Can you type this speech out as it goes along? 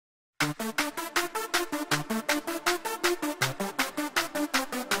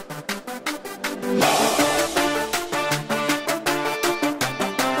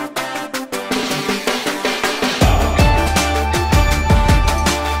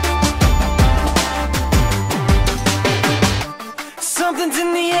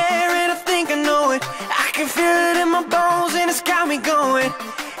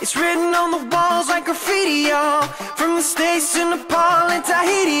like graffiti, y'all. From the States to Nepal and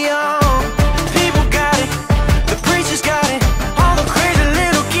Tahiti, y'all. People got it, the preachers got it. All the crazy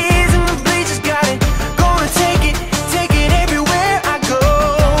little kids in the bleachers got it. Gonna take it everywhere I go.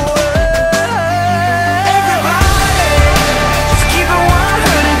 Everybody, just keep it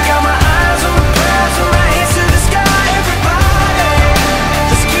 100. Got my eyes on the prize, with my hands to the sky. Everybody,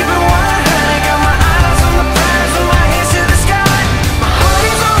 just keep it 100. Got my eyes on the prize, with my hands to the sky. My heart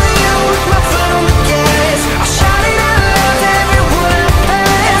is on you, with my foot on the gas. I'll shout it out loud to everyone I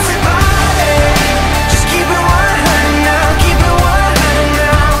pass. Everybody, just keep it 100 now. Keep it 100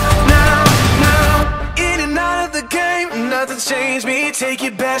 now. In and out of the game, nothing changed me. Take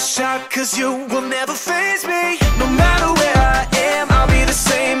your best shot, cause you will never face me. No matter where I am, I'll be the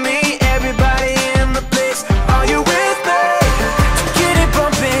same me. Everybody in the place, are you with me? So get it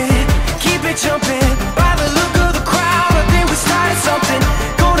bumping, keep it jumping. By the look of the crowd, I think we started something.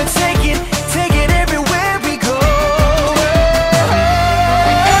 Gonna take it everywhere we go.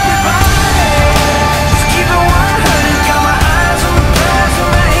 Everybody, just keep it 100. Got my eyes on the prize, with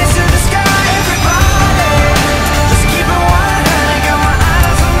my hands to the sky. Everybody, just keep it 100. Got my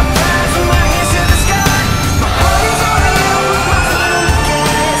eyes on the prize, with my hands to the sky. My heart is on you, with my foot on the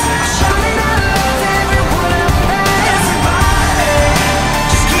gas. I shout it out loud to everyone I pass. Everybody,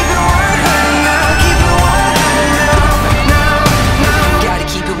 just keep it 100 now. Keep it 100 now. Gotta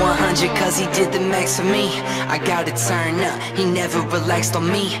keep it 100 cause he did the max for me. I gotta turn up, he never relaxed on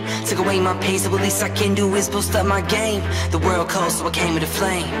me. Took away my pain, so at least I can do is boost up my game. The world cold, so I came with a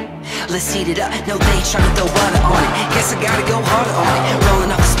flame. Let's heat it up, no they tryna throw water on it. Guess I gotta go harder on it.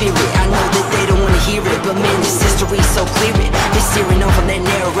 Rolling off the spirit, I know that they don't wanna hear it, but man, this history's so clear it. Been steering on